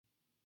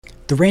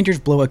The Rangers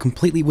blow a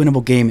completely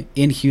winnable game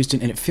in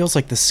Houston, and it feels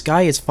like the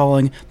sky is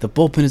falling, the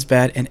bullpen is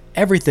bad, and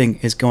everything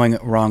is going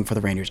wrong for the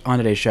Rangers. On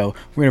today's show,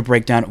 we're going to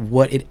break down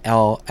what it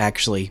all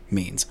actually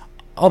means.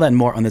 All that and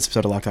more on this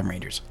episode of Locked On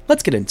Rangers.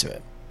 Let's get into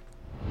it.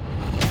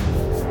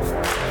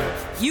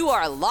 You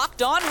are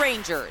Locked On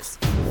Rangers,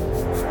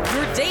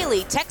 your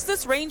daily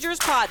Texas Rangers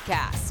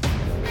podcast.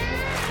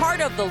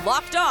 Part of the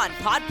Locked On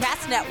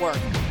Podcast Network,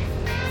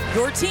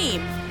 your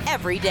team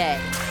every day.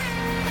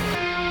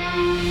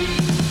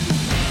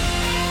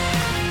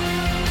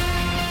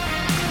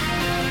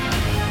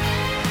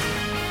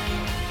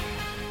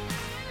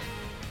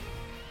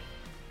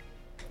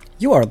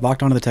 You are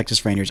locked onto the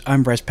Texas Rangers.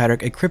 I'm Bryce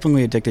Patrick, a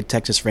cripplingly addicted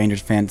Texas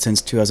Rangers fan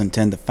since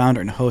 2010, the founder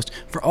and host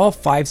for all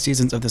 5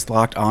 seasons of this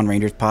Locked On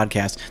Rangers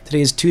podcast. Today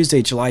is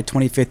Tuesday, July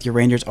 25th. Your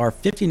Rangers are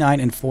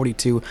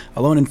 59-42,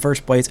 alone in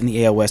first place in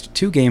the AL West,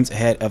 2 games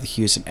ahead of the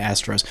Houston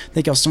Astros.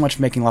 Thank y'all so much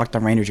for making Locked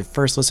On Rangers your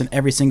first listen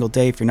every single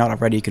day. If you're not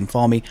already, you can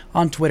follow me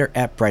on Twitter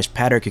at Bryce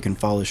Patrick. You can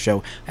follow the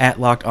show at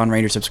Locked On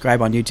Rangers.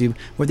 Subscribe on YouTube,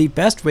 where the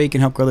best way you can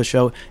help grow the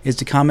show is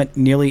to comment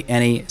nearly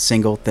any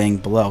single thing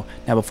below.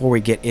 Now, before we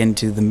get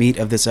into the meat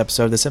of this episode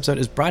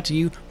is brought to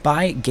you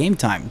by Game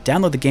Time.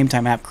 Download the Game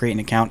Time app, create an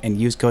account, and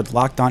use code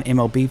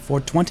LOCKEDONMLB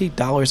for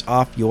 $20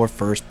 off your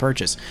first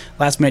purchase.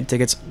 Last minute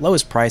tickets,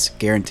 lowest price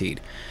guaranteed.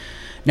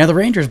 Now, the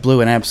Rangers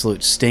blew an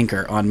absolute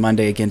stinker on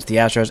Monday against the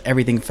Astros.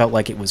 Everything felt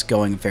like it was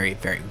going very,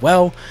 very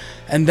well.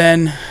 And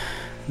then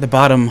the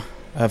bottom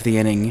of the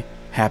inning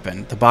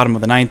happened. The bottom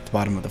of the 9th, the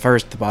bottom of the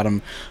 1st, the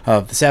bottom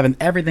of the 7th.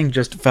 Everything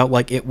just felt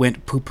like it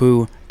went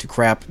poo-poo to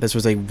crap. This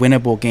was a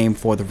winnable game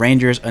for the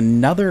Rangers.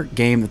 Another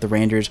game that the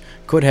Rangers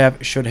could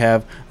have, should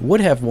have, would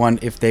have won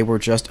if they were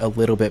just a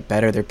little bit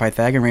better. Their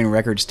Pythagorean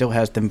record still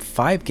has them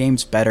 5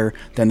 games better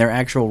than their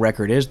actual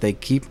record is. They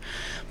keep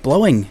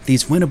blowing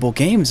these winnable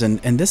games, and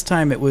this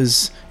time it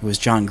was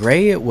Jon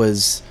Gray, it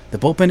was the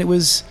bullpen, it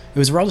was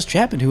Aroldis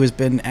Chapman, who has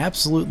been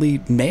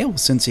absolutely nailed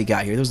since he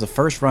got here. This was the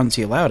first runs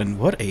he allowed, and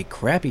what a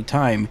crappy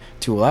time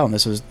to allow. And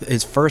this was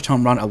his first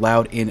home run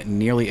allowed in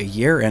nearly a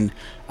year, and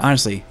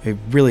honestly, a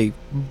really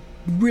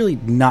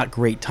not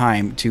great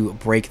time to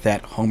break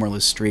that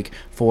homerless streak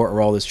for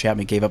Aroldis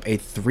Chapman. Gave up a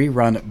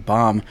 3-run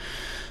bomb,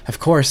 of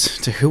course,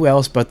 to who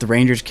else but the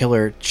Rangers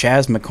killer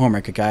Chas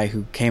McCormick, a guy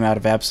who came out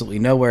of absolutely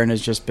nowhere and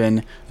has just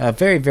been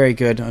very, very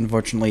good,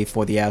 unfortunately,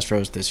 for the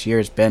Astros this year.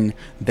 Has been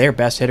their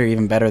best hitter,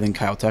 even better than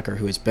Kyle Tucker,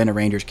 who has been a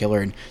Rangers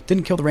killer and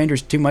didn't kill the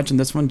Rangers too much in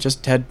this one,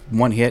 just had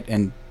 1 hit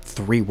and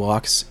 3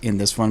 walks in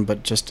this one,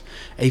 but just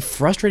a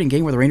frustrating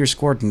game where the Rangers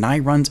scored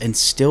 9 runs and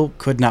still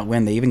could not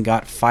win. They even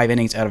got 5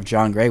 innings out of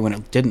Jon Gray when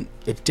it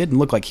didn't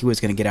look like he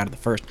was going to get out of the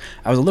first.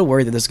 I was a little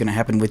worried that this was going to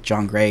happen with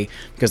Jon Gray,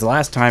 because the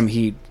last time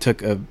he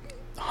took a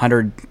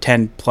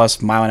 110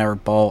 plus mile an hour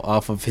ball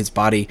off of his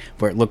body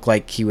where it looked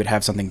like he would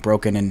have something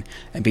broken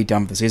and be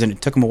done with the season.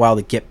 It took him a while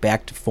to get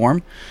back to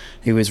form.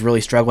 He was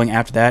really struggling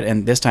after that,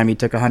 and this time he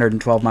took a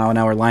 112 mile an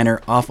hour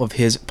liner off of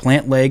his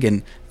plant leg,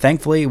 and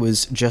thankfully it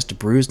was just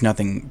bruised,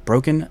 nothing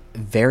broken.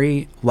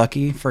 Very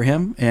lucky for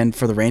him and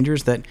for the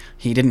Rangers that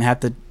he didn't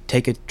have to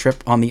take a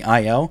trip on the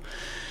IL,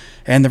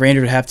 and the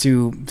Rangers would have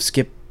to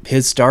skip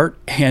his start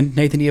and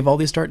Nathan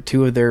Eovaldi's start,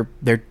 2 of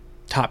their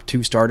top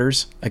 2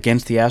 starters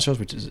against the Astros,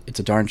 which is, it's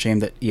a darn shame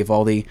that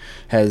Eovaldi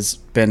has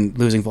been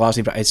losing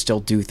velocity, but I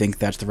still do think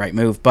that's the right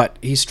move. But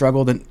he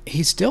struggled, and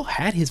he still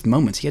had his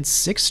moments. He had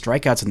 6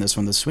 strikeouts in this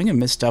one. The swing and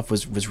miss stuff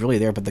was really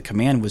there, but the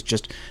command was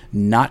just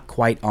not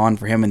quite on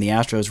for him, and the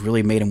Astros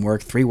really made him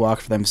work. 3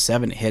 walks for them,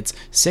 7 hits,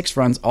 6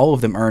 runs, all of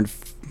them earned.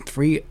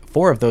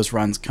 4 of those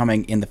runs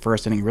coming in the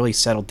first inning. Really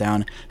settled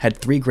down, had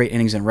 3 great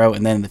innings in a row,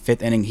 and then in the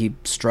 5th inning he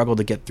struggled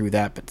to get through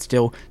that, but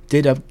still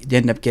did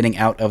end up getting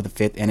out of the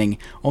 5th inning.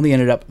 Only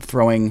ended up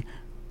throwing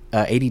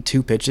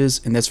 82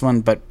 pitches in this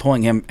one, but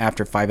pulling him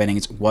after 5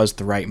 innings was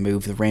the right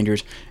move. The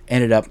Rangers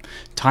ended up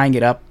tying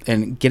it up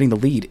and getting the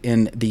lead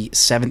in the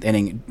 7th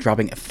inning,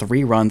 dropping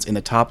 3 runs in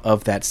the top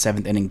of that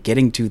 7th inning,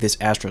 getting to this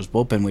Astros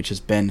bullpen, which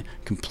has been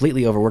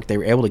completely overworked. They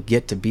were able to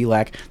get to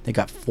Belak. They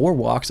got 4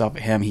 walks off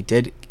of him. He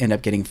did end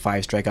up getting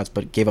 5 strikeouts,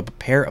 but gave up a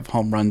pair of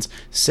home runs,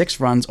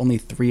 6 runs, only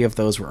 3 of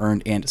those were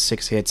earned, and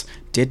 6 hits.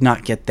 Did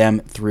not get them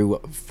through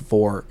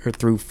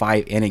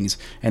 5 innings,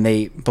 and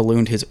they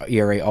ballooned his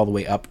ERA all the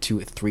way up to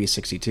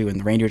 3.62. And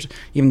the Rangers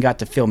even got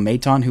to Phil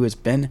Maton, who has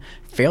been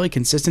fairly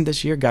consistent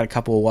this year, got a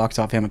couple of walks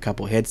off him, a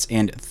couple of hits,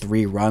 and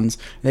 3 runs.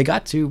 They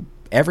got to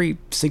every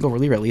single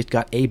reliever, at least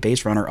got a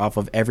base runner off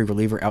of every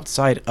reliever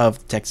outside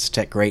of Texas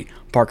Tech great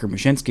Parker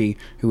Mushinski,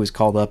 who was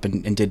called up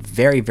and did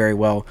very, very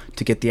well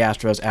to get the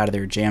Astros out of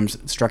their jams.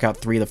 Struck out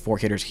 3 of the 4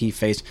 hitters he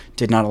faced,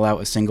 did not allow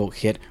a single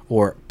hit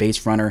or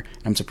base runner.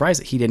 And I'm surprised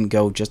that he didn't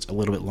go just a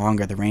little bit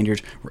longer. The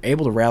Rangers were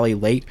able to rally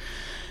late,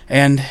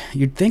 and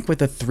you'd think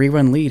with a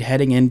 3-run lead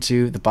heading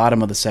into the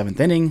bottom of the 7th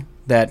inning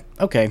that,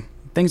 okay,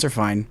 things are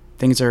fine.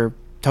 Things are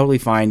totally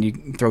fine. You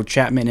throw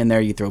Chapman in there,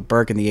 you throw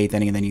Burke in the 8th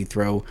inning, and then you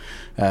throw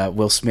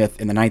Will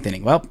Smith in the 9th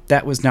inning. Well,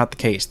 that was not the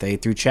case. They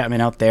threw Chapman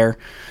out there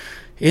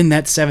in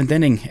that 7th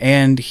inning,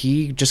 and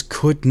he just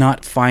could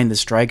not find the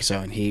strike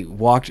zone. He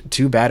walked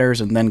 2 batters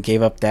and then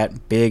gave up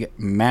that big,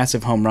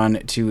 massive home run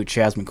to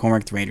Chas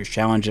McCormick. The Rangers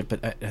challenged it,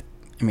 but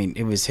I mean,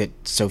 it was hit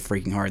so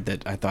freaking hard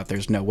that I thought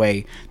there's no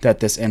way that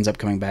this ends up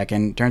coming back,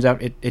 and turns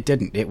out it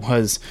didn't. It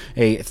was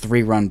a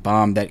 3-run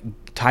bomb that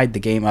tied the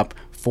game up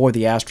for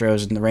the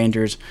Astros and the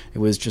Rangers. It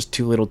was just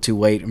too little too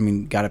late. I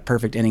mean, got a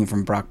perfect inning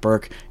from Brock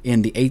Burke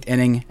in the 8th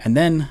inning, and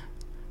then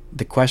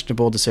the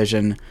questionable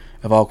decision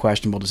of all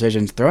questionable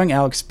decisions, throwing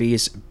Alex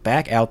Speas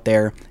back out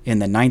there in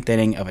the 9th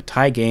inning of a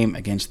tie game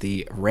against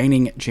the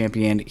reigning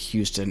champion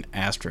Houston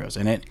Astros.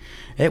 And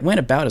it went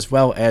about as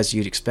well as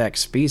you'd expect.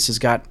 Speas has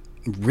got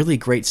really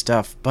great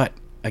stuff, but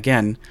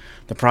again,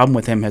 the problem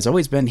with him has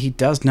always been he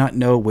does not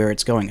know where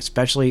it's going,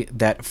 especially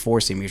that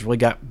 4-seam. He's really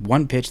got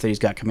one pitch that he's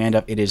got command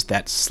of. It is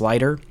that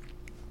slider,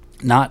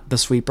 not the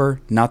sweeper,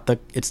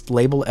 it's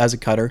labeled as a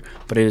cutter,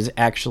 but it is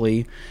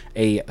actually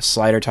a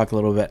slider. Talked a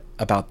little bit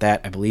about that,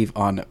 I believe,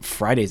 on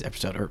Friday's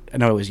episode, or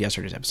no, it was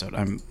yesterday's episode.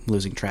 I'm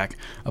losing track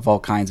of all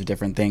kinds of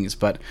different things,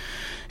 but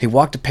he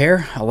walked a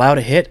pair, allowed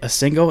a hit, a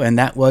single, and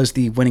that was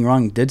the winning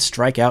run. Did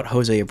strike out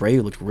Jose Abreu,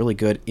 who looked really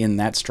good in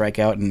that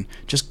strikeout, and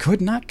just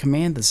could not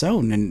command the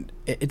zone. And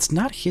it's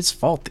not his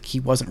fault that he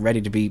wasn't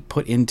ready to be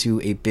put into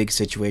a big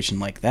situation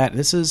like that.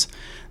 This is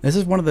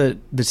one of the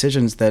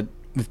decisions that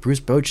with Bruce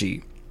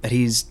Bochy, that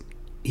he's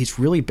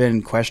really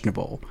been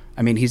questionable.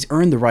 I mean, he's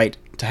earned the right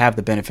to have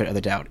the benefit of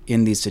the doubt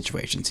in these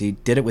situations. He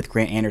did it with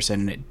Grant Anderson,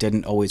 and it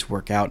didn't always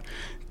work out.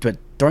 But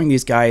throwing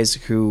these guys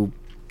who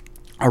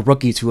are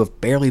rookies who have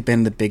barely been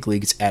in the big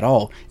leagues at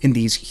all in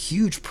these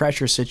huge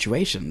pressure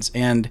situations,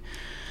 and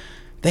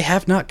they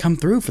have not come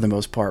through for the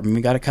most part. I mean,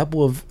 we got a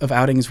couple of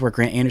outings where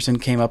Grant Anderson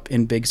came up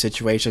in big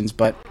situations,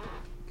 but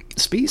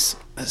Speas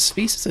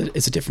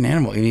is a different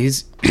animal.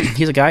 He's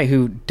a guy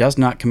who does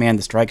not command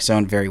the strike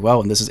zone very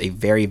well, and this is a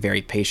very,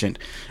 very patient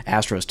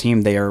Astros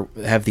team. They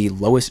have the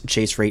lowest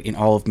chase rate in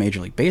all of Major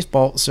League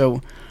Baseball,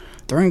 so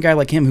throwing a guy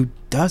like him who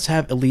does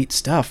have elite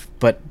stuff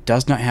but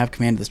does not have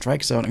command of the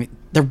strike zone, I mean,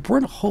 there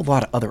weren't a whole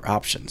lot of other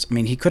options. I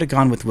mean, he could have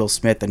gone with Will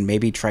Smith and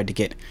maybe tried to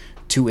get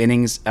 2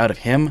 innings out of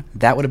him.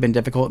 That would have been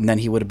difficult, and then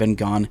he would have been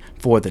gone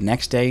for the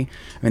next day.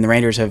 I mean, the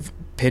Rangers have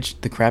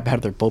pitched the crap out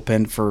of their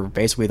bullpen for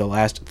basically the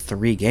last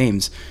 3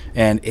 games,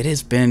 and it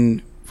has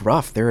been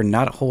rough. There are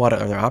not a whole lot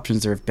of other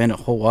options. There have been a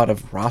whole lot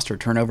of roster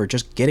turnover,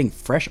 just getting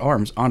fresh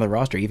arms onto the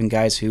roster. Even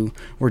guys who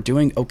were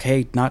doing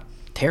okay, not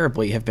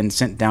terribly, have been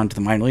sent down to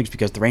the minor leagues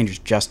because the Rangers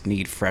just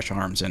need fresh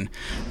arms, and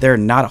there are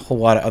not a whole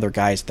lot of other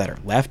guys that are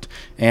left,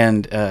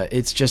 and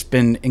it's just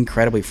been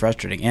incredibly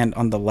frustrating. And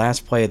on the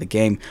last play of the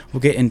game, we'll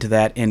get into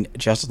that in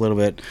just a little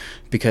bit,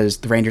 because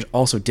the Rangers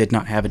also did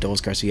not have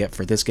Adolis Garcia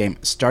for this game,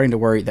 starting to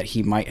worry that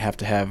he might have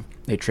to have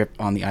a trip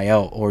on the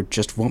IL or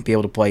just won't be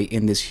able to play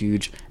in this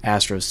huge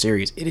Astros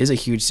series. It is a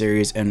huge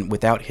series, and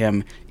without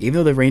him, even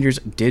though the Rangers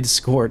did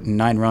score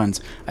 9 runs,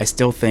 I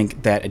still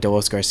think that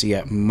Adolis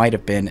Garcia might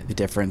have been the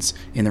difference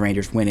in the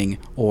Rangers winning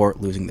or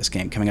losing this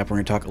game. Coming up, we're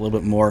going to talk a little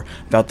bit more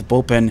about the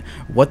bullpen,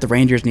 what the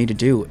Rangers need to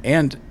do,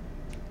 and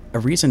a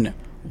reason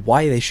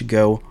why they should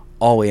go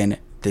all in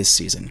this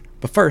season.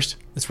 But first,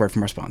 let's word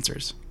from our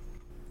sponsors.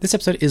 This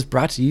episode is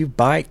brought to you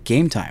by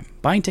Game Time.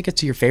 Buying tickets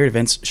to your favorite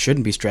events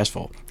shouldn't be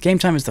stressful. Game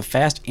Time is the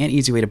fast and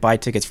easy way to buy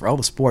tickets for all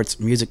the sports,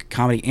 music,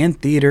 comedy, and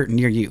theater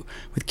near you.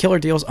 With killer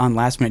deals on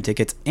last-minute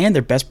tickets and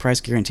their best price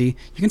guarantee,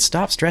 you can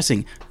stop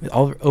stressing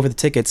all over the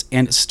tickets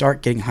and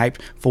start getting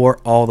hyped for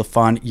all the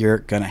fun you're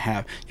going to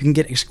have. You can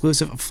get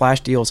exclusive flash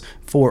deals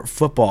for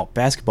football,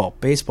 basketball,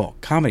 baseball,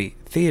 comedy,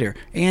 theater,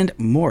 and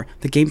more.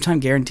 The Game Time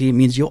guarantee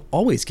means you'll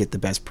always get the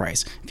best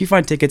price. If you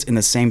find tickets in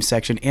the same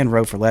section and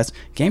row for less,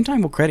 Game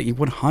Time will credit you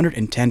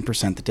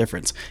 110% the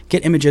difference.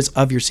 Get images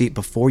of your seat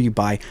before you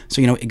buy,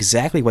 so you know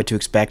exactly what to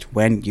expect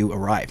when you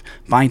arrive.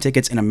 Buying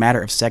tickets in a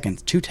matter of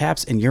seconds, 2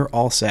 taps and you're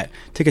all set.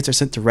 Tickets are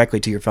sent directly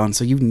to your phone,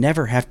 so you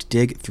never have to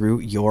dig through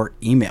your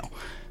email.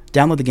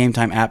 Download the Game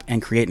Time app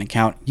and create an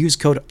account. Use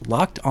code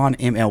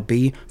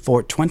LOCKEDONMLB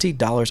for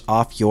 $20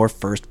 off your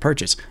first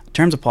purchase.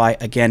 Terms apply.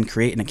 Again,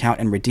 create an account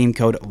and redeem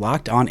code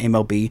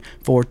LOCKEDONMLB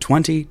for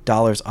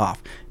 $20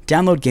 off.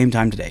 Download Game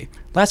Time today.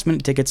 Last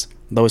minute tickets,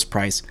 lowest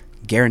price,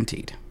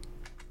 guaranteed.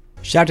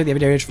 Shout out to the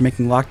Everyday Rangers for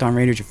making Locked On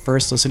Rangers your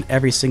first listen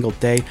every single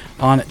day.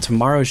 On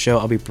tomorrow's show,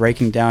 I'll be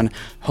breaking down,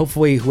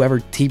 hopefully, whoever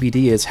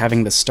TBD is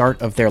having the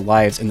start of their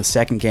lives in the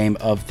second game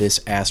of this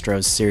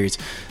Astros series.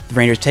 The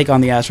Rangers take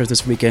on the Astros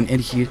this week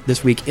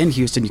in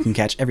Houston. You can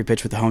catch every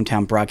pitch with the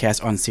hometown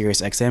broadcast on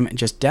SiriusXM.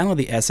 Just download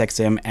the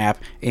SXM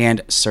app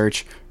and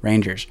search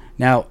Rangers.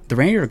 Now, the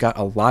Rangers got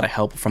a lot of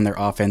help from their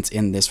offense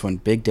in this one.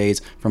 Big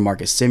days from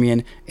Marcus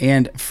Semien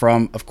and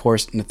from, of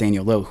course,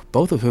 Nathaniel Lowe,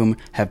 both of whom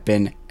have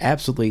been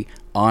absolutely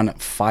on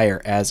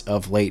fire as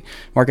of late.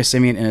 Marcus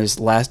Semien in his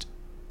last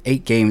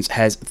 8 games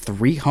has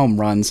 3 home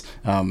runs.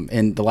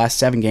 In the last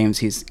 7 games,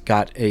 he's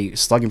got a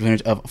slugging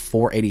percentage of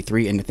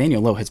 .483, and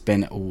Nathaniel Lowe has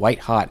been white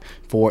hot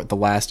for the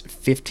last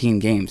 15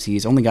 games.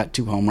 He's only got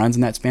 2 home runs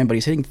in that span, but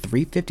he's hitting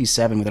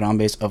 .357 with an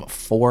on-base of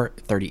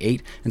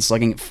 .438 and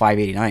slugging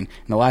 .589. In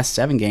the last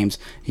 7 games,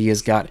 he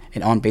has got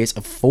an on-base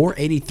of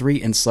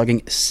 .483 and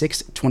slugging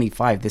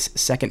 .625. This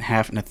second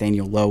half,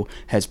 Nathaniel Lowe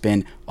has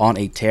been on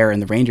a tear,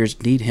 and the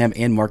Rangers need him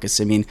and Marcus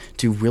Semien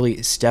to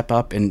really step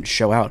up and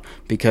show out,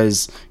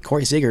 because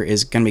Corey Seager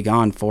is going to be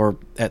gone for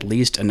at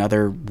least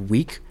another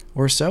week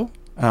or so.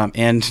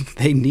 And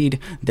they need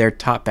their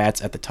top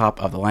bats at the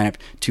top of the lineup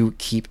to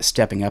keep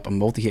stepping up. A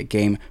multi-hit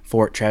game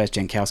for Travis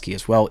Jankowski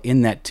as well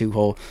in that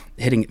 2-hole,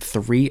 hitting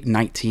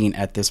 .319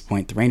 at this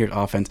point. The Rangers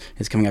offense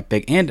is coming up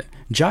big. And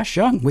Josh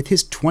Jung with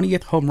his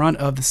 20th home run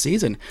of the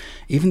season.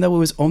 Even though it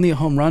was only a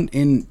home run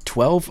in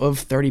 12 of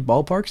 30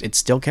 ballparks, it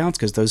still counts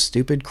because those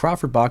stupid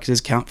Crawford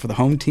boxes count for the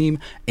home team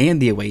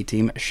and the away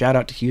team. Shout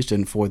out to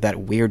Houston for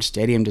that weird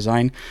stadium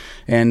design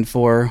and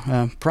for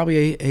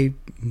probably a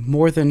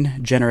more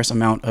than generous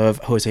amount of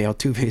Jose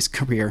Altuve's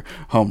career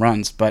home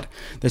runs. But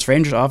this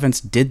Rangers offense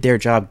did their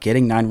job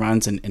getting 9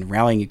 runs and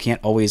rallying. You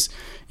can't always,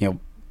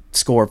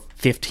 score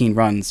 15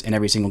 runs in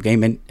every single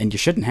game, and you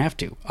shouldn't have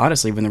to.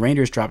 Honestly, when the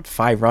Rangers dropped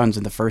 5 runs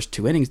in the first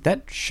 2 innings,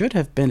 that should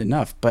have been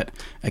enough. But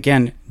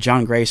again,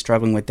 John Gray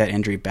struggling with that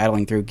injury,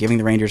 battling through, giving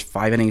the Rangers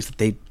 5 innings that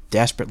they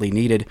desperately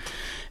needed,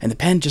 and the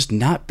pen just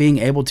not being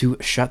able to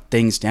shut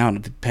things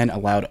down. The pen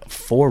allowed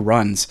 4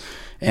 runs,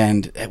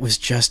 and it was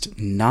just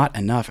not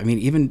enough. I mean,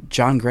 even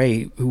John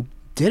Gray, who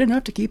did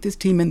enough to keep this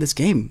team in this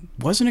game,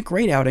 wasn't a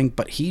great outing,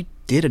 but he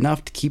did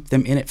enough to keep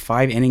them in at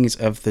 5 innings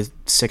of the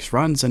 6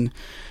 runs, and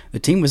the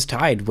team was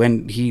tied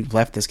when he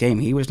left this game.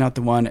 He was not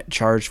the one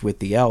charged with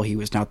the L. He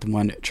was not the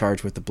one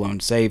charged with the blown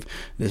save.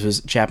 This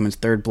was Chapman's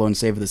 3rd blown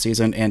save of the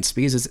season and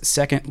Spees'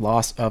 2nd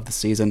loss of the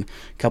season.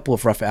 A couple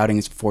of rough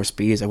outings for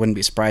Spees. I wouldn't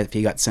be surprised if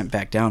he got sent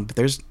back down, but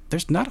there's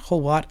not a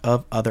whole lot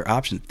of other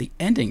options. The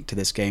ending to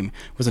this game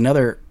was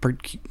another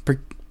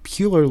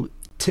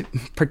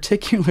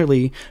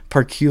particularly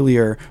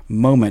peculiar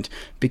moment,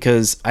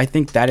 because I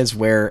think that is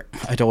where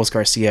Adolis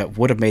Garcia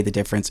would have made the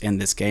difference in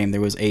this game. There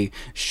was a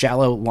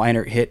shallow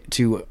liner hit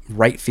to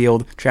right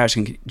field. Travis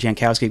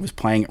Jankowski was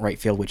playing right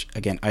field, which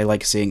again, I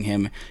like seeing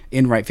him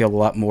in right field a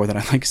lot more than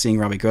I like seeing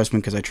Robbie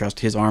Grossman, because I trust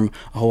his arm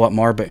a whole lot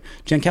more. But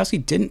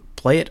Jankowski didn't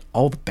play it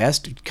all the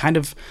best, kind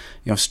of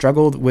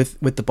struggled with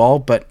the ball,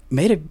 but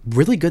made a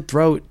really good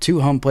throw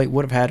to home plate.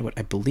 Would have had what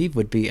I believe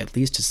would be at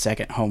least his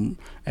second home.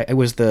 It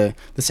was the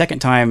second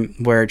time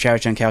where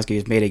Travis Jankowski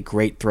has made a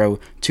great throw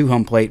to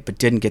home plate but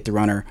didn't get the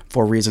runner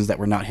for reasons that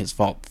were not his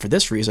fault. For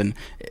this reason,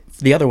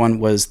 the other one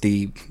was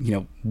the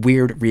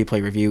weird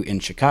replay review in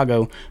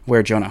Chicago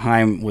where Jonah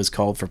Heim was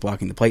called for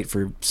blocking the plate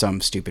for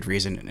some stupid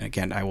reason. And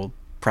again, I will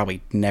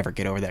probably never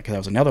get over that, because that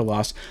was another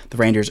loss the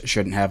Rangers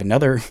shouldn't have.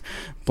 Another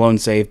blown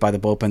save by the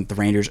bullpen the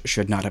Rangers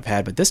should not have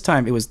had. But this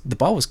time the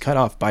ball was cut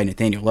off by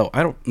Nathaniel Lowe.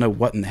 I don't know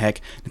what in the heck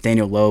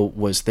Nathaniel Lowe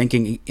was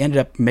thinking. He ended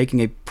up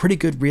making a pretty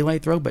good relay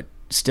throw, but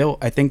still,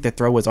 I think the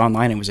throw was on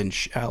line and was in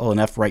shallow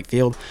enough right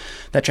field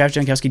that Travis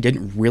Jankowski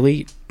didn't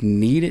really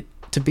need it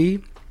to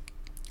be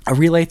a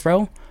relay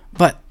throw.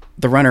 But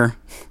the runner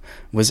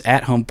was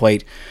at home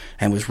plate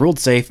and was ruled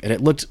safe, and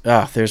it looked,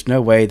 there's no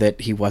way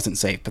that he wasn't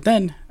safe. But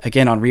then,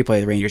 again, on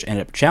replay, the Rangers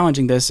ended up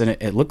challenging this, and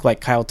it looked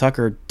like Kyle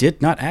Tucker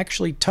did not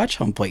actually touch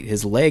home plate.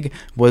 His leg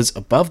was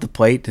above the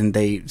plate, and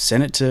they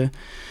sent it to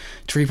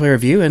replay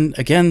review, and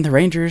again, the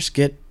Rangers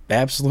get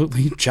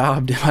absolutely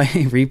jobbed by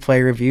a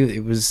replay review.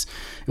 It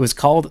was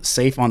called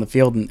safe on the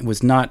field, and it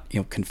was not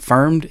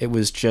confirmed. It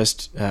was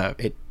just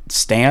it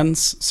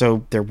stands,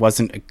 so there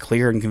wasn't a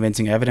clear and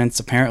convincing evidence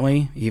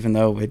apparently, even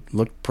though it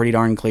looked pretty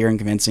darn clear and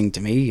convincing to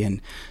me and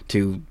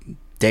to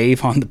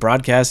Dave on the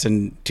broadcast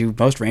and to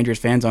most Rangers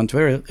fans on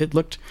Twitter. It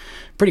looked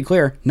pretty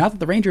clear. Not that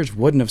the Rangers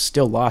wouldn't have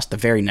still lost the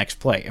very next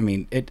play. I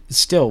mean, it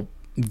still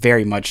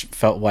very much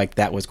felt like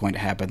that was going to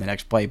happen the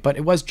next play, but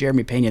it was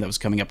Jeremy Pena that was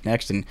coming up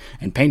next, and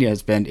Pena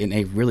has been in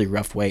a really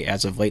rough way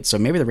as of late. So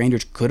maybe the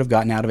Rangers could have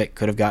gotten out of it,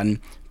 could have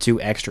gotten 2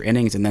 extra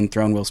innings and then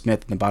thrown Will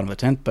Smith in the bottom of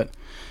the 10th, but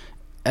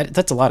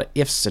that's a lot of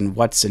ifs and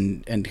whats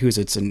and who's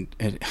it's, and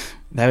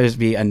that would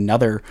be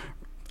another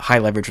high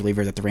leverage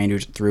reliever that the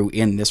Rangers threw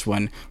in this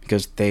one,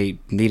 because they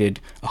needed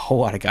a whole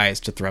lot of guys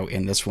to throw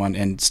in this one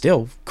and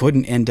still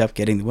couldn't end up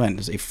getting the win. It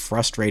was a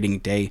frustrating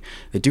day.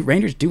 The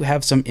Rangers do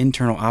have some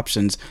internal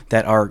options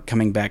that are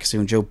coming back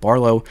soon. Joe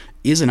Barlow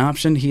is an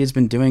option. He has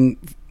been doing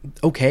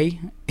okay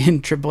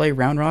in AAA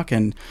Round Rock,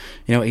 and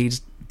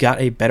he's got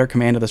a better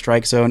command of the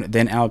strike zone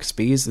than Alex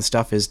Spees. The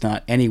stuff is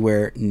not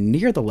anywhere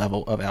near the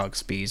level of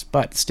Alex Spees,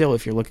 but still,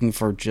 if you're looking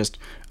for just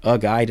a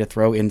guy to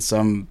throw in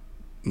some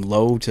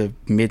low to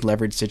mid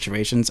leverage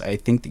situations, I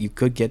think that you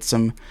could get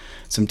some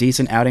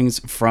decent outings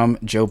from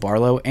Joe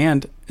Barlow.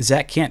 And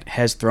Zach Kent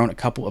has thrown a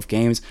couple of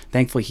games.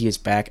 Thankfully, he is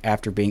back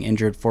after being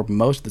injured for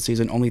most of the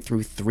season. Only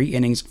threw 3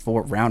 innings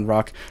for Round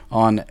Rock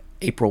on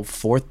April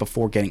 4th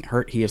before getting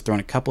hurt. He has thrown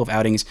a couple of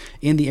outings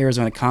in the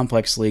Arizona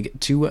Complex League,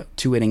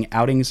 two-inning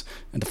outings.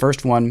 And the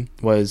first one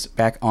was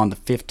back on the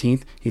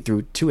 15th. He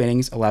threw 2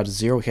 innings, allowed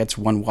 0 hits,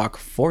 1 walk,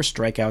 4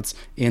 strikeouts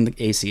in the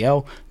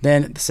ACL.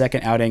 Then the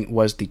second outing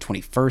was the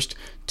 21st,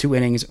 2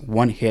 innings,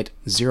 1 hit,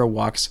 0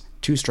 walks,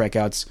 2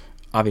 strikeouts.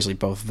 Obviously,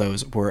 both of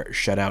those were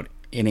shutout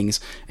innings,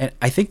 and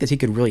I think that he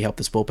could really help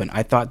this bullpen.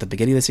 I thought at the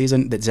beginning of the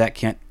season that Zach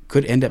Kent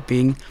could end up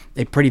being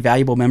a pretty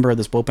valuable member of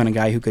this bullpen, a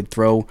guy who could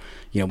throw,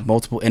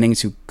 multiple innings,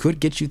 who could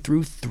get you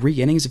through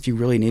 3 innings if you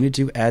really needed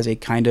to, as a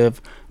kind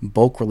of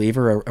bulk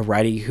reliever, a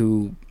righty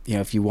who,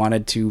 if you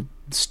wanted to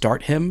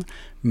start him,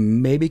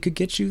 maybe could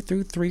get you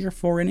through 3 or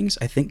 4 innings.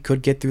 I think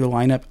could get through the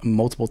lineup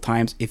multiple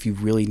times if you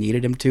really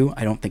needed him to.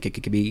 I don't think it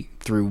could be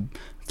through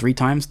 3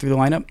 times through the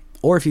lineup,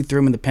 or if you threw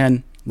him in the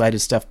pen, let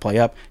his stuff play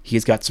up.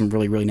 He's got some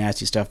really, really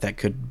nasty stuff that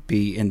could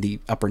be in the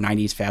upper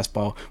 90s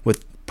fastball,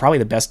 with probably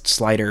the best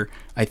slider,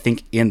 I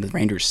think, in the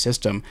Rangers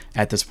system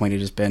at this point. It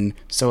has been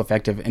so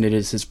effective, and it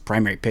is his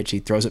primary pitch. He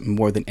throws it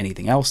more than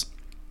anything else.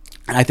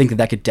 And I think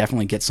that could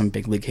definitely get some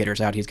big league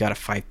hitters out. He's got a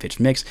 5-pitch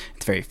mix.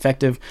 It's very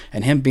effective.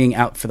 And him being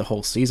out for the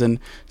whole season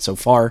so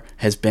far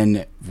has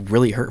been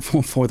really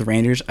hurtful for the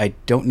Rangers. I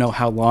don't know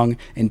how long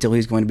until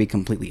he's going to be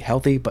completely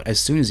healthy, but as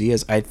soon as he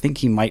is, I think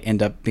he might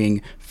end up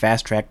being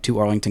fast-tracked to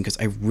Arlington, because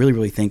I really,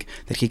 really think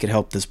that he could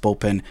help this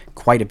bullpen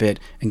quite a bit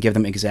and give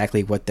them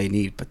exactly what they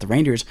need. But the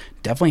Rangers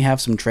definitely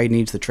have some trade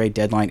needs. The trade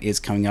deadline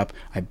is coming up.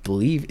 I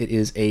believe it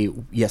is a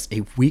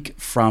week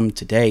from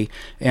today.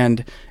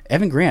 And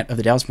Evan Grant of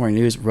the Dallas Morning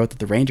News wrote that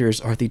the Rangers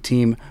are the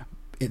team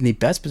in the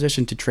best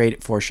position to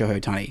trade for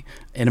Shohei Ohtani.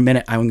 In a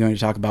minute, I'm going to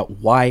talk about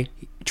why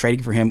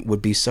trading for him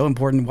would be so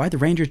important, why the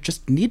Rangers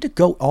just need to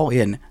go all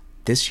in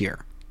this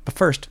year. But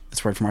first,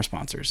 let's word from our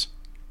sponsors.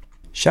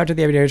 Shout out to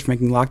the Everydayers for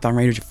making Locked On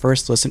Rangers your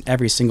first listen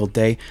every single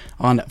day.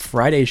 On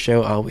Friday's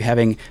show, I'll be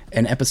having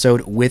an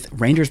episode with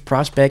Rangers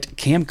prospect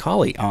Cam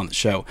Cauley on the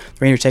show.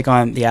 The Rangers take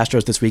on the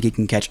Astros this week. You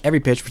can catch every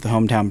pitch for the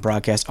hometown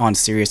broadcast on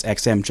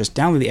SiriusXM. Just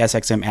download the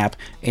SXM app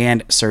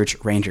and search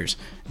Rangers.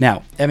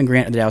 Now, Evan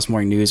Grant of the Dallas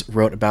Morning News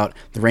wrote about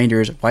the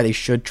Rangers, why they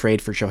should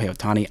trade for Shohei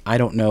Ohtani. I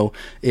don't know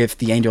if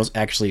the Angels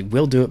actually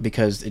will do it,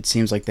 because it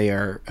seems like they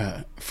are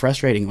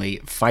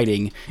frustratingly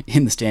fighting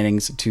in the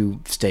standings to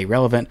stay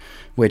relevant,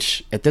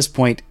 which at this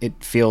point it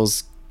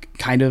feels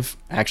kind of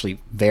actually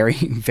very,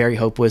 very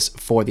hopeless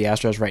for the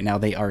Astros right now.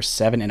 They are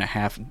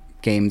 7.5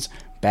 games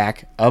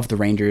back of the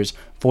Rangers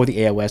for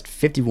the AL West,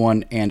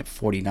 51 and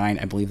 49.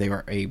 I believe they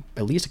are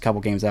at least a couple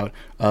games out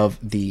of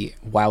the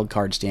wild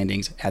card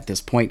standings at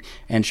this point.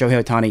 And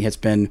Shohei Ohtani has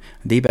been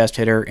the best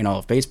hitter in all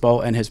of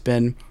baseball and has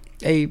been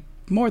a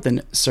more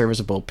than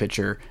serviceable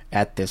pitcher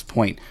at this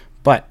point.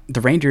 But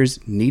the Rangers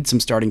need some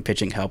starting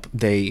pitching help.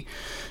 They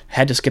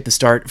had to skip the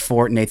start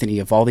for Nathan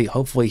Eovaldi.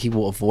 Hopefully he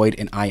will avoid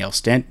an IL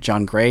stint.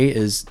 John Gray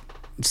is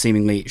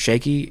seemingly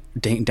shaky.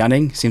 Dane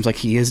Dunning seems like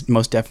he is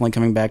most definitely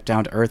coming back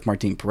down to earth.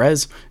 Martin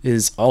Perez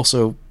is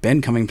also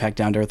been coming back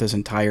down to earth this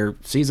entire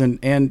season,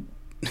 and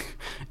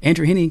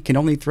Andrew Heaney can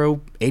only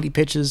throw 80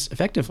 pitches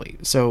effectively.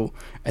 So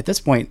at this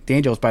point, the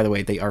Angels, by the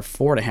way, they are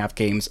 4.5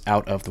 games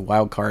out of the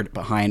wild card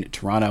behind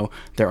Toronto.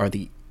 There are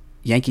the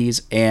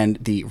Yankees and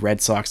the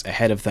Red Sox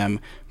ahead of them,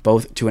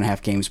 both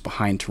 2.5 games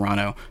behind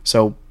Toronto.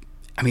 So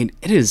I mean,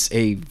 it is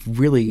a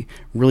really,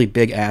 really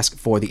big ask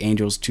for the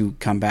Angels to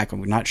come back.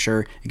 And we're not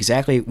sure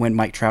exactly when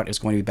Mike Trout is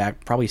going to be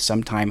back, probably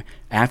sometime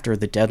after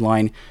the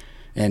deadline.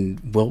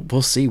 And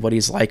we'll see what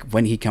he's like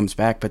when he comes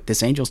back. But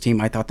this Angels team,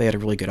 I thought they had a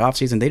really good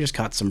offseason. They just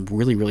caught some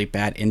really, really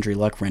bad injury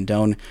luck.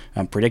 Rendon,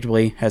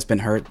 predictably, has been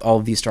hurt. All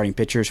of these starting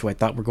pitchers who I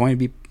thought were going to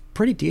be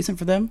pretty decent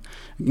for them,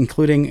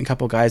 including a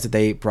couple guys that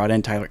they brought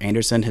in. Tyler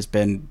Anderson has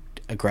been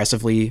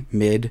aggressively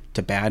mid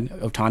to bad.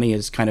 Ohtani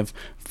has kind of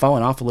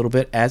fallen off a little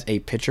bit as a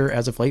pitcher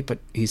as of late, but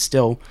he's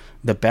still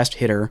the best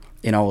hitter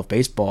in all of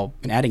baseball,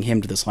 and adding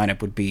him to this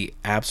lineup would be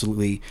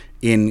absolutely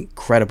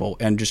incredible.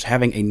 And just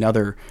having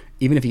another,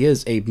 even if he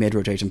is a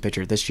mid-rotation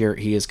pitcher, this year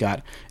he has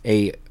got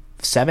a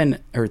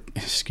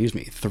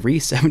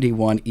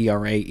 3.71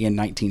 ERA in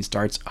 19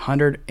 starts,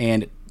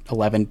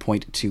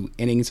 111.2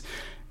 innings,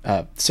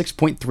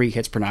 6.3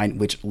 hits per 9,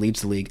 which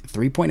leads the league,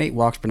 3.8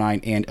 walks per 9,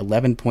 and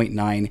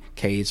 11.9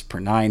 Ks per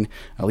 9.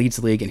 Leads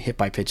the league in hit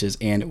by pitches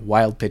and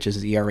wild pitches.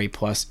 His ERA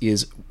plus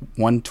is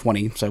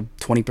 120, so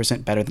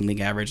 20% better than league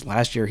average.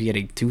 Last year he had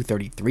a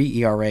 2.33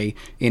 ERA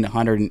in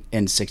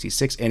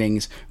 166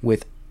 innings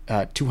with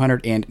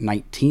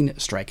 219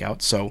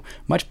 strikeouts, so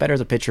much better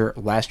as a pitcher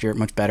last year,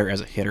 much better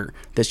as a hitter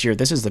this year.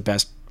 This is the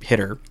best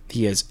hitter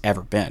he has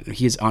ever been.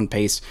 He is on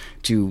pace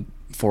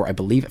for, I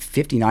believe,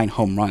 59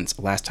 home runs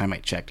last time I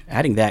checked.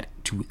 Adding that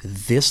to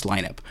this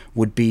lineup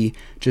would be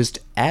just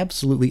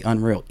absolutely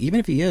unreal. Even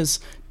if he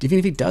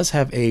does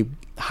have a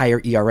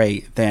higher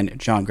ERA than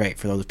John Gray,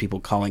 for those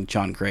people calling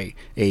John Gray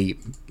a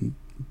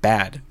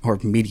bad or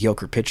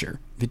mediocre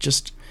pitcher. But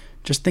just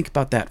think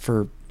about that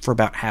for for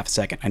about half a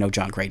second. I know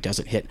John Gray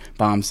doesn't hit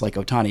bombs like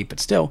Ohtani, but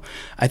still,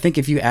 I think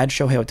if you add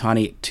Shohei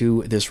Ohtani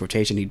to this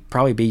rotation, he'd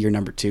probably be your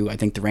number 2. I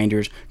think the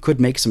Rangers could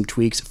make some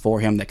tweaks for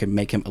him that could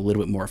make him a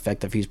little bit more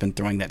effective. He's been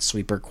throwing that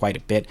sweeper quite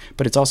a bit,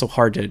 but it's also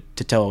hard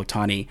to tell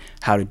Ohtani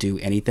how to do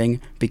anything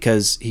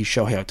because he's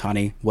Shohei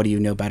Ohtani. What do you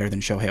know better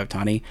than Shohei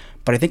Ohtani?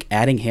 But I think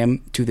adding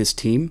him to this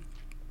team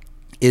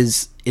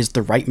is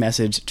the right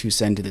message to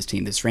send to this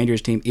team. This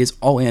Rangers team is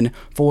all in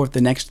for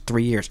the next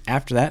 3 years.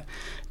 After that,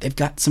 they've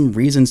got some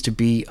reasons to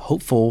be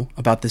hopeful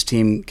about this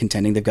team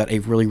contending. They've got a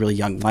really, really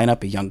young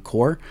lineup, a young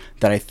core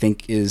that I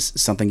think is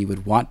something you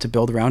would want to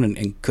build around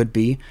and could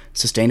be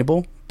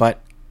sustainable.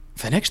 But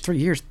for the next 3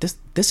 years,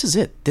 this is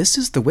it. This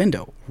is the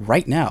window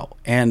right now.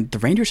 And the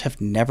Rangers have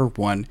never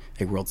won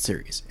a World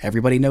Series.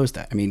 Everybody knows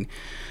that. I mean,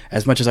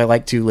 as much as I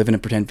like to live in a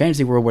pretend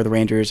fantasy world where the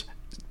Rangers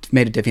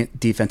made a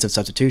defensive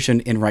substitution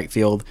in right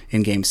field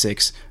in Game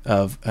 6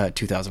 of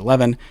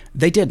 2011,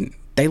 they didn't.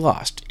 They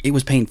lost. It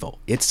was painful.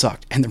 It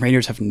sucked. And the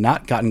Rangers have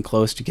not gotten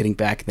close to getting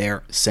back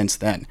there since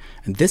then.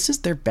 And this is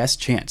their best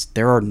chance.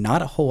 There are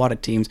not a whole lot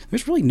of teams.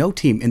 There's really no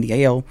team in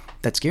the AL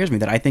that scares me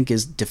that I think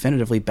is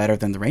definitively better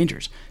than the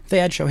Rangers. If they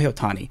add Shohei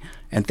Ohtani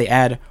and if they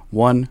add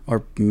 1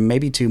 or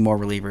maybe 2 more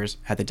relievers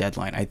at the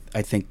deadline,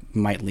 I think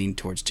might lean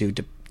towards 2.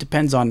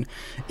 Depends on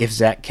if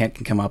Zach Kent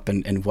can come up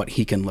and what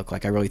he can look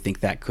like. I really think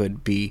that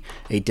could be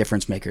a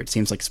difference maker. It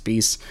seems like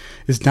Spieth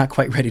is not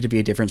quite ready to be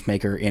a difference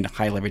maker in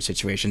high leverage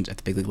situations at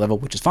the big league level,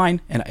 which is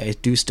fine. And I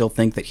do still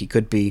think that he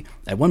could be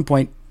at one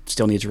point.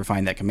 Still needs to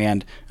refine that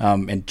command.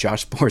 And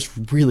Josh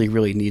Sborz really,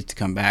 really needs to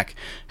come back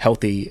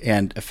healthy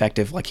and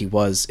effective like he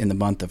was in the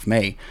month of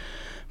May.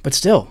 But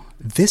still,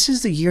 this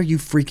is the year you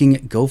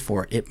freaking go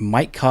for it. It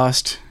might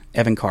cost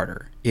Evan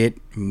Carter.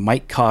 It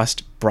might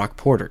cost Brock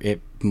Porter.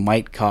 It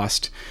might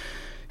cost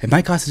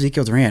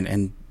Ezekiel Duran.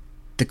 And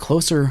the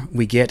closer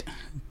we get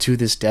to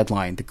this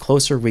deadline, the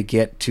closer we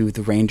get to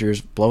the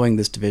Rangers blowing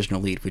this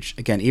divisional lead, which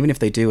again, even if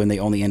they do and they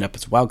only end up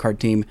as a wildcard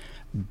team,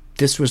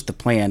 this was the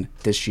plan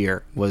this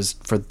year, was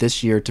for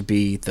this year to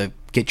be the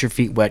get your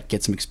feet wet,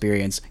 get some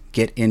experience,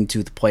 get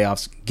into the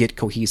playoffs, get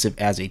cohesive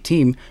as a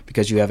team,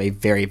 because you have a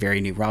very,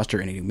 very new roster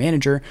and a new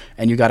manager,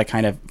 and you got to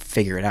kind of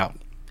figure it out.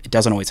 It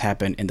doesn't always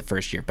happen in the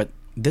first year, but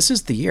this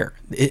is the year.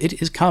 It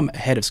has come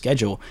ahead of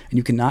schedule, and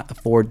you cannot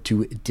afford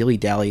to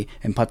dilly-dally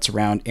and putz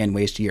around and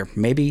waste a year.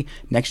 Maybe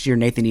next year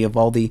Nathan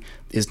Eovaldi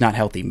is not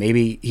healthy.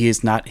 Maybe he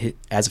is not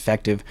as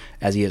effective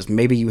as he is.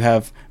 Maybe you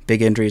have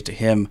big injuries to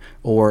him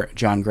or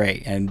John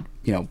Gray, and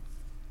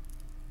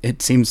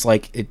it seems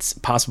like it's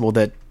possible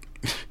that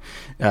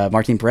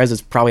Martin Perez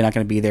is probably not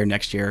going to be there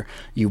next year.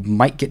 You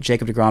might get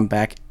Jacob deGrom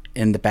back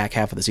in the back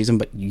half of the season,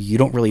 but you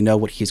don't really know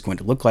what he's going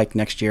to look like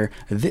next year.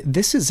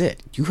 This is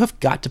it. You have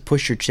got to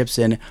push your chips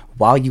in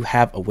while you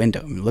have a window.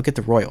 I mean, look at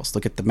the Royals,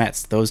 look at the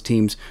Mets, those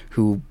teams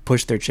who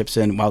pushed their chips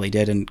in while they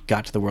did and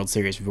got to the World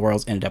Series. The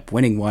Royals ended up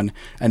winning one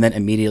and then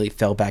immediately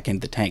fell back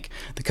into the tank.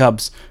 The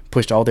Cubs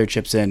pushed all their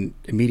chips in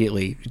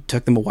immediately. It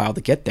took them a while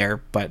to get there,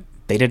 but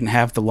they didn't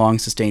have the long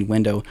sustained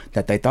window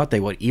that they thought they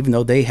would, even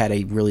though they had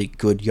a really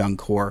good young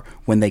core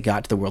when they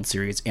got to the World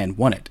Series and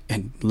won it.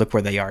 And look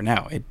where they are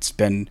now. It's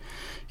been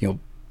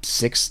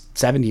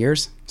 6-7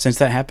 years since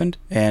that happened,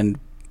 and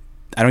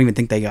I don't even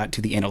think they got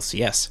to the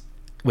NLCS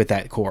with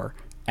that core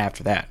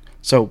after that.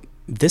 So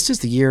this is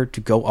the year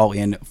to go all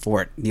in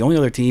for it. The only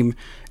other team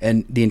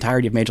in the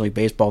entirety of Major League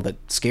Baseball that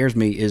scares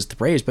me is the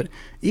Braves, but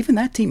even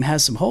that team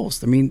has some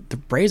holes. I mean, the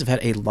Braves have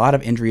had a lot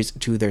of injuries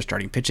to their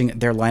starting pitching.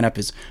 Their lineup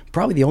is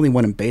probably the only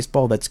one in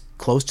baseball that's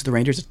close to the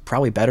Rangers. It's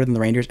probably better than the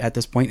Rangers at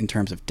this point in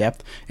terms of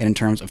depth and in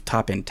terms of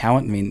top-end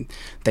talent. I mean,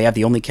 they have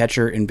the only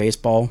catcher in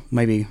baseball,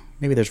 maybe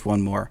there's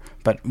one more,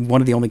 but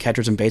one of the only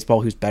catchers in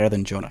baseball who's better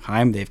than Jonah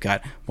Heim. They've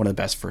got one of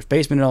the best first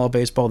basemen in all of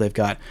baseball. They've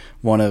got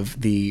one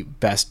of the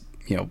best,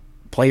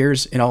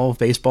 players in all of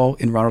baseball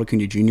in Ronald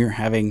Acuna Jr.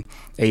 having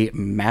a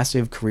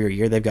massive career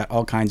year. They've got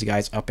all kinds of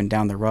guys up and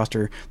down their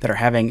roster that are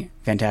having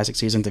fantastic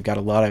seasons. They've got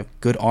a lot of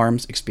good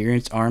arms,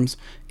 experienced arms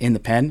in the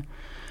pen.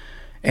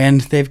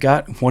 And they've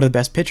got one of the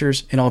best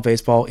pitchers in all of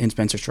baseball in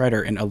Spencer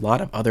Strider and a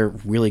lot of other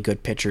really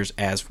good pitchers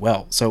as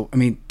well. So, I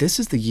mean, this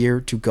is the year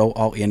to go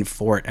all in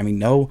for it. I mean,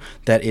 know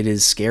that it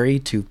is scary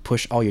to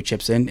push all your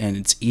chips in, and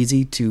it's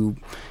easy to,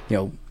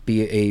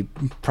 be a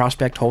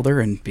prospect holder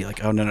and be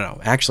like, oh,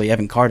 no. Actually,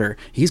 Evan Carter,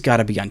 he's got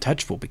to be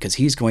untouchable because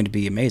he's going to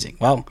be amazing.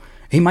 Well,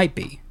 he might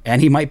be.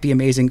 And he might be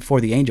amazing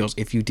for the Angels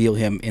if you deal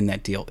him in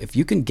that deal. If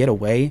you can get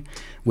away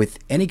with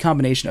any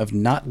combination of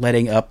not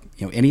letting up,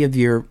 any of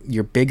your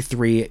big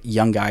three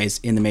young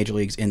guys in the major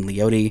leagues, in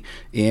Leody,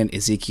 in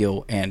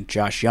Ezekiel, and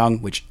Josh Young,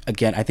 which,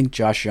 again, I think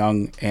Josh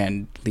Young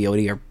and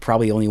Leody are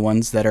probably the only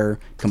ones that are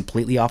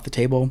completely off the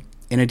table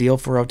in a deal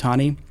for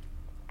Ohtani.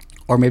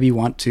 Or maybe you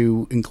want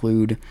to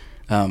include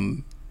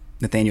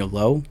Nathaniel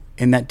Lowe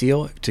in that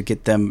deal to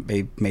get them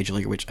a major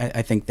leaguer, which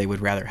I think they would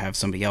rather have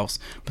somebody else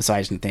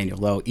besides Nathaniel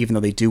Lowe, even though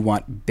they do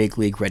want big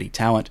league ready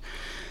talent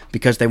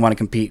because they want to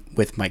compete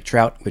with Mike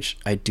Trout, which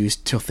I do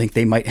still think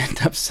they might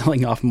end up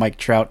selling off Mike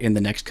Trout in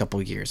the next couple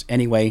of years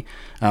anyway.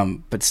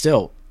 But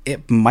still,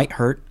 it might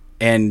hurt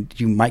and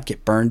you might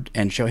get burned,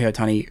 and Shohei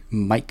Ohtani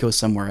might go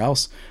somewhere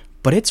else,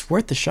 but it's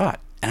worth the shot.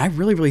 And I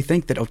really, really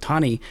think that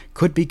Ohtani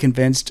could be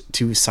convinced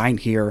to sign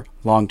here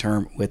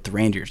long-term with the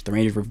Rangers. The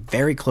Rangers were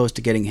very close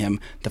to getting him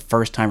the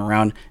first time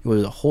around. It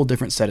was a whole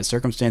different set of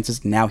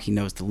circumstances. Now he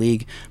knows the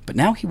league, but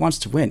now he wants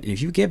to win. And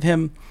if you give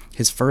him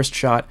his first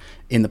shot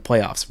in the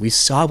playoffs, we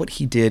saw what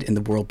he did in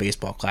the World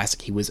Baseball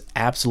Classic. He was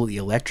absolutely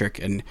electric,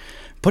 and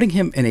putting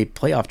him in a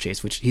playoff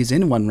chase, which he's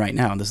in one right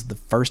now. This is the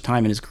first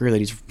time in his career that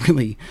he's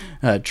really,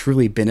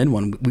 truly been in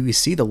one. We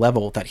see the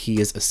level that he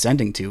is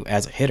ascending to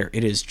as a hitter.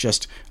 It is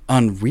just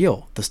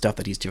unreal, the stuff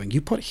that he's doing.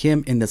 You put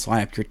him in this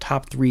lineup, your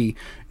top three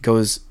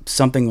goes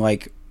something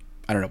like,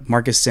 I don't know,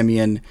 Marcus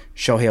Semien,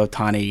 Shohei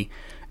Ohtani,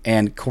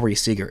 and Corey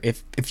Seager.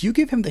 If you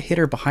give him the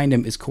hitter behind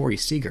him is Corey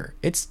Seager,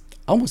 it's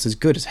almost as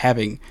good as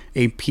having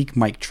a peak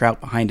Mike Trout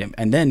behind him.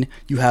 And then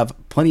you have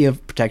plenty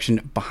of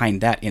protection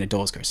behind that in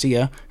Adolis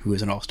Garcia, who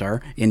is an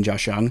all-star, in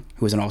Josh Young,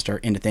 who is an all-star,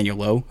 in Nathaniel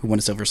Lowe, who won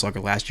a Silver Slugger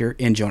last year,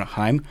 in Jonah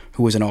Heim,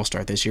 who was an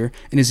all-star this year,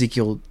 in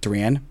Ezekiel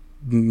Duran.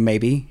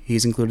 Maybe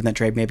he's included in that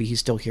trade. Maybe he's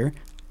still here.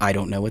 I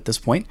don't know at this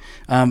point.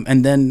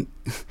 And then,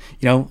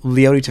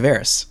 Leody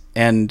Taveras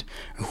and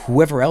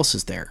whoever else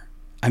is there.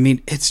 I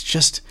mean, it's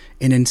just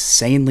an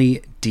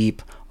insanely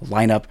deep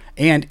lineup,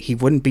 and he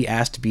wouldn't be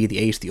asked to be the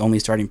ace, the only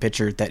starting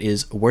pitcher that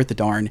is worth a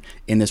darn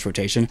in this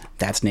rotation.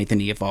 That's Nathan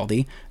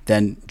Eovaldi.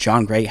 Then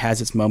John Gray has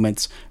its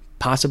moments,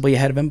 possibly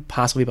ahead of him,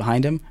 possibly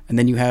behind him. And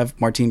then you have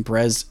Martin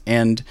Perez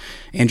and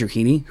Andrew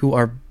Heaney, who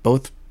are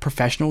both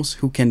professionals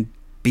who can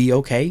be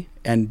okay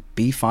and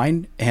be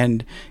fine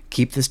and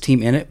keep this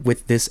team in it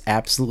with this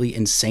absolutely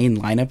insane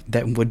lineup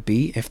that would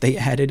be if they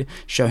added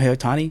Shohei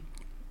Ohtani,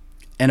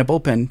 and a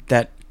bullpen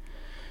that,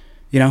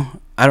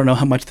 I don't know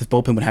how much the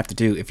bullpen would have to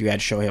do if you add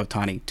Shohei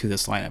Ohtani to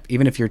this lineup.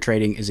 Even if you're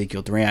trading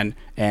Ezekiel Duran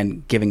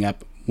and giving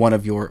up one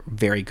of your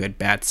very good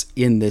bats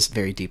in this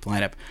very deep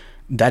lineup,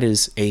 that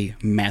is a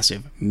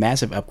massive,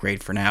 massive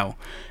upgrade for now.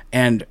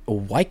 And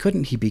why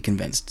couldn't he be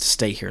convinced to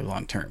stay here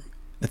long term?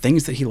 The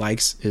things that he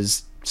likes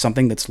is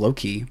something that's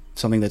low-key,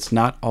 something that's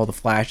not all the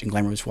flash and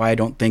glamour. That's why I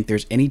don't think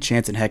there's any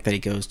chance in heck that he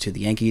goes to the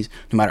Yankees,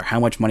 no matter how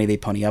much money they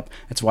pony up.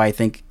 That's why I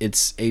think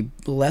it's a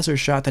lesser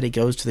shot that he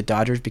goes to the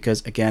Dodgers,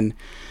 because, again,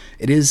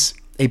 it is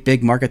a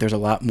big market. There's a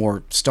lot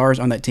more stars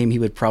on that team. He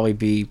would probably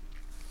be,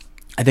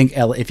 I think,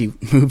 if he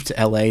moved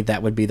to LA,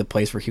 that would be the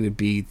place where he would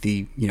be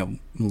the,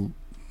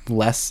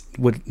 less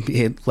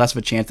of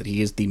a chance that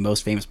he is the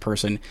most famous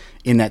person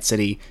in that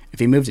city. If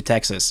he moved to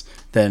Texas,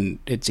 then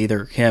it's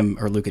either him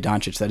or Luka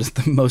Doncic that is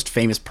the most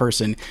famous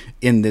person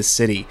in this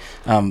city.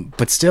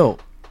 But still,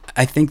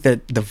 I think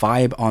that the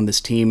vibe on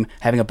this team,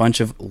 having a bunch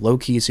of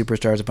low-key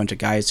superstars, a bunch of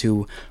guys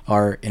who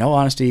are, in all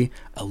honesty,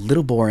 a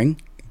little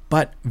boring,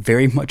 but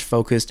very much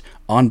focused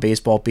on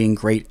baseball, being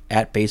great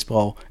at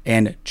baseball,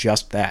 and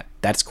just that.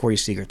 That's Corey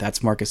Seager.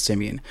 That's Marcus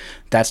Semien.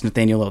 That's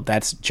Nathaniel Lowe.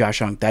 That's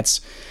Josh Young.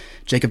 That's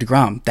Jacob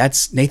deGrom.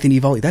 That's Nathan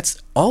Eovaldi.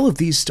 That's all of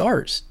these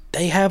stars.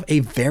 They have a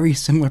very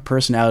similar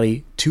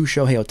personality to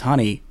Shohei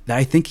Ohtani that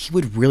I think he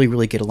would really,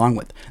 really get along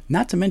with.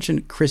 Not to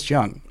mention Chris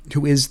Young,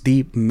 who is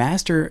the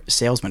master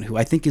salesman, who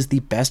I think is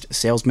the best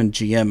salesman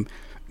GM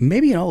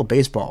maybe in all of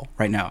baseball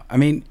right now. I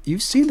mean,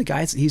 you've seen the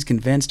guys that he's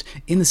convinced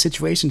in the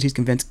situations he's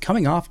convinced,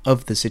 coming off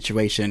of the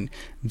situation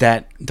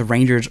that the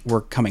Rangers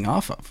were coming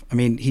off of. I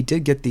mean, he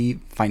did get the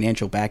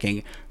financial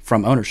backing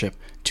from ownership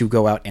to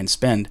go out and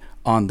spend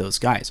on those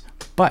guys.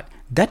 But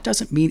that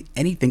doesn't mean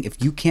anything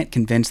if you can't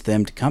convince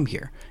them to come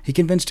here. He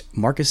convinced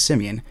Marcus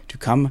Semien to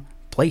come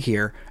play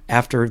here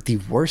after the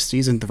worst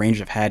season the Rangers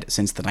have had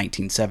since the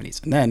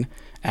 1970s. And then,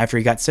 after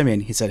he got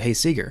Semien, he said, "Hey,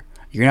 Seager,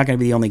 you're not going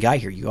to be the only guy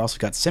here. You also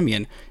got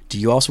Semien. Do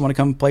you also want to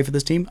come play for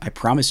this team? I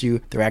promise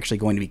you they're actually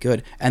going to be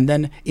good." And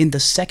then in the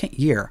second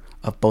year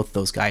of both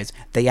those guys,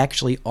 they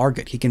actually are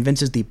good. He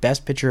convinces the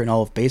best pitcher in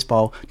all of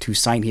baseball to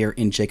sign here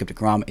in Jacob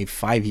deGrom, a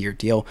 5-year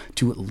deal,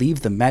 to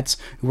leave the Mets,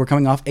 who were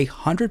coming off a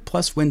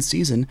 100-plus win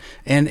season,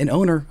 and an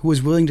owner who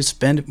was willing to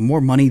spend more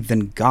money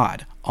than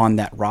God on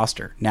that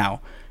roster.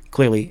 Now,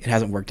 clearly, it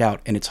hasn't worked out,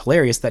 and it's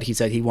hilarious that he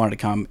said he wanted to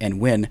come and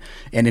win,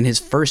 and in his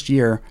first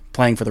year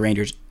playing for the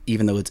Rangers,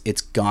 even though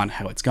it's gone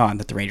how it's gone,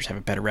 that the Rangers have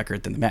a better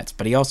record than the Mets.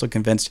 But he also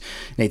convinced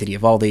Nathan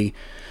Eovaldi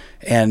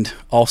and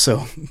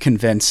also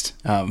convinced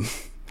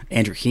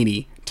Andrew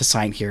Heaney to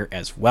sign here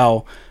as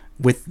well,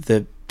 with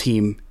the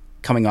team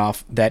coming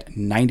off that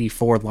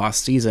 94-loss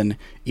season,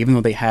 even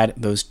though they had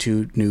those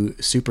two new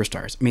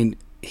superstars. I mean,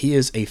 he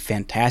is a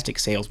fantastic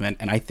salesman,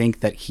 and I think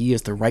that he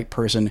is the right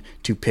person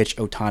to pitch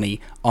Ohtani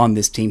on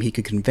this team. He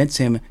could convince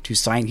him to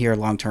sign here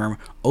long-term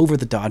over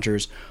the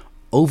Dodgers,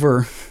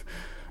 over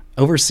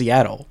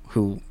Seattle,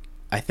 who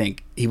I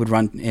think he would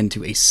run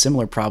into a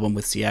similar problem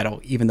with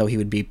Seattle, even though he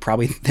would be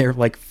probably their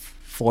like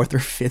fourth or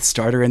fifth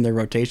starter in their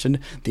rotation.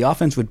 The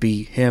offense would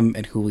be him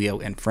and Julio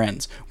and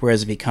friends,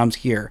 whereas if he comes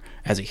here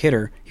as a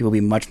hitter, he will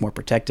be much more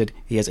protected.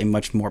 He has a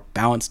much more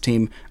balanced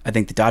team. I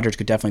think the Dodgers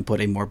could definitely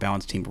put a more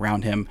balanced team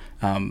around him,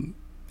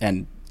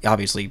 and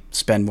obviously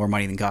spend more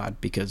money than God,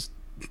 because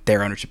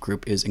their ownership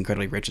group is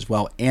incredibly rich as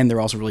well, and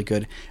they're also really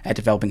good at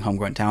developing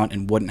homegrown talent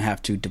and wouldn't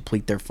have to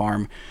deplete their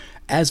farm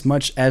as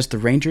much as the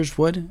Rangers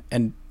would,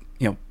 and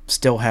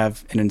still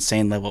have an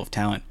insane level of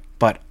talent.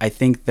 But I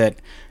think that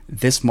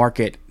this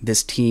market,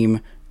 this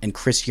team, and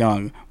Chris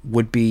Young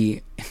would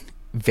be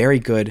very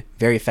good,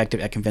 very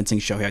effective at convincing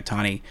Shohei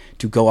Ohtani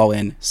to go all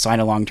in, sign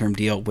a long-term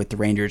deal with the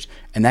Rangers,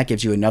 and that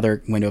gives you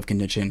another window of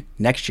contention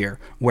next year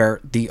where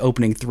the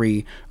opening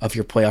three of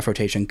your playoff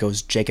rotation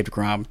goes Jacob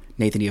deGrom,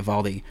 Nathan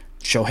Eovaldi,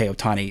 Shohei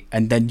Ohtani,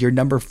 and then your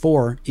number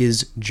 4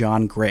 is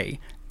John Gray.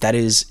 That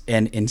is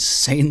an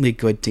insanely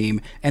good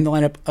team, and the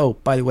lineup, oh,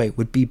 by the way,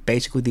 would be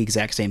basically the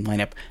exact same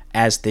lineup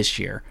as this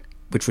year,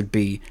 which would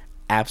be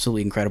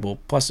absolutely incredible,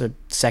 plus a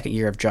second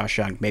year of Josh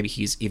Young. Maybe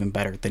he's even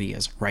better than he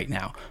is right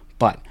now.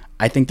 But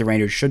I think the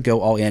Rangers should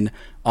go all in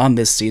on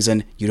this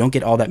season. You don't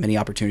get all that many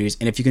opportunities,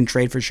 and if you can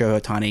trade for Shohei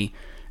Ohtani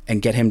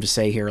and get him to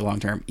stay here long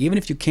term, even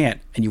if you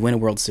can't and you win a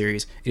World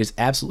Series, it is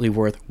absolutely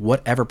worth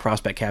whatever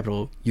prospect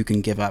capital you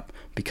can give up,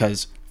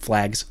 because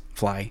flags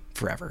fly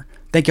forever.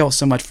 Thank you all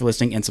so much for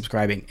listening and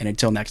subscribing, and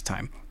until next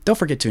time, don't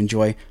forget to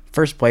enjoy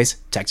first place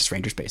Texas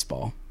Rangers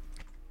baseball.